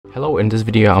Hello, in this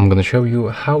video I'm going to show you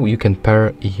how you can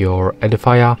pair your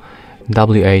Edifier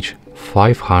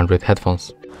WH500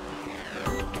 headphones.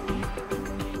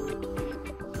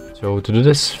 So to do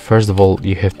this, first of all,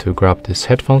 you have to grab these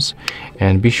headphones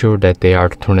and be sure that they are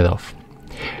turned off.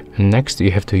 And next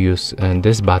you have to use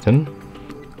this button,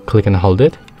 click and hold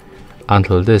it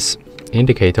until this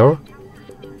indicator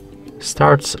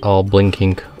starts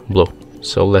blinking blue.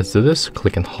 So let's do this,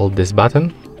 click and hold this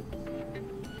button.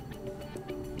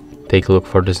 Take a look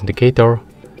for this indicator.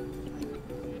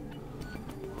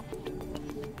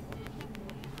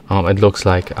 It looks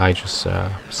like I just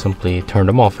simply turned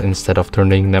them off instead of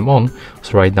turning them on.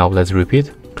 So right now let's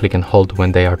repeat. Click and hold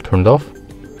when they are turned off.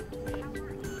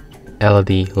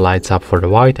 LED lights up for the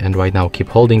white, and right now keep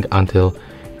holding until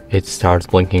it starts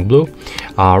blinking blue.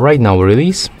 Right now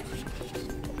release.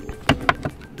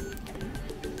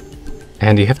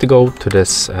 And you have to go to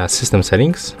this system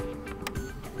settings.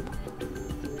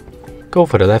 Go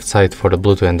for the left side for the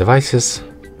Bluetooth and devices.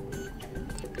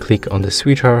 Click on the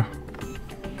switcher.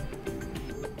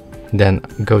 Then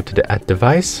go to the add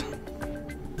device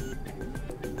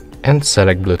and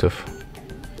select Bluetooth.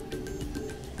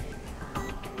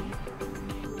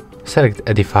 Select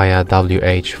Edifier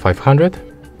WH500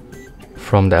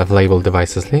 from the available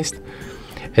devices list.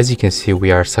 As you can see,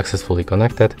 we are successfully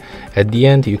connected. At the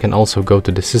end, you can also go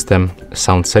to the system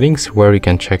sound settings where you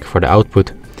can check for the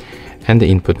output and the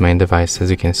input main device. As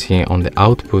you can see, on the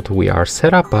output we are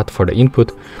set up, but for the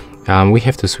input we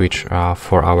have to switch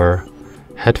for our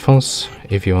headphones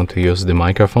if you want to use the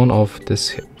microphone of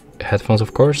this headphones,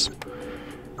 of course.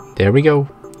 There we go.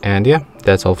 And yeah,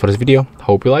 that's all for this video.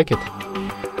 Hope you like it.